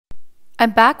I'm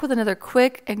back with another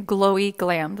quick and glowy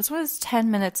glam. This one is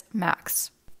 10 minutes max.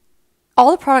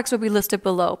 All the products will be listed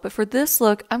below, but for this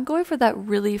look, I'm going for that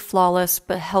really flawless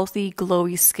but healthy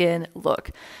glowy skin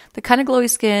look. The kind of glowy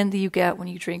skin that you get when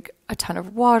you drink a ton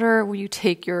of water, when you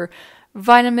take your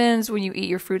vitamins, when you eat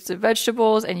your fruits and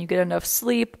vegetables, and you get enough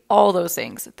sleep, all those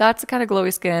things. That's the kind of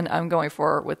glowy skin I'm going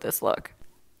for with this look.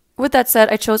 With that said,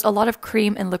 I chose a lot of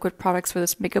cream and liquid products for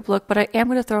this makeup look, but I am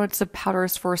going to throw in some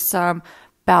powders for some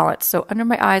balance. So under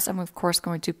my eyes, I'm of course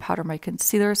going to powder my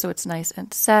concealer so it's nice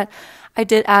and set. I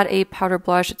did add a powder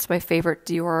blush. It's my favorite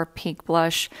Dior pink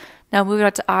blush. Now moving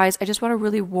on to eyes, I just want a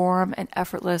really warm and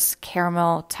effortless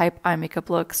caramel type eye makeup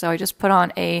look. So I just put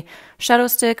on a shadow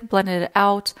stick, blended it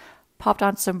out, popped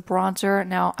on some bronzer.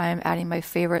 Now I'm adding my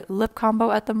favorite lip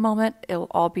combo at the moment. It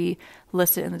will all be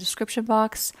listed in the description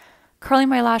box. Curling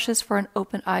my lashes for an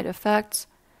open-eyed effect.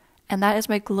 And that is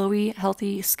my glowy,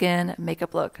 healthy skin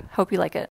makeup look. Hope you like it.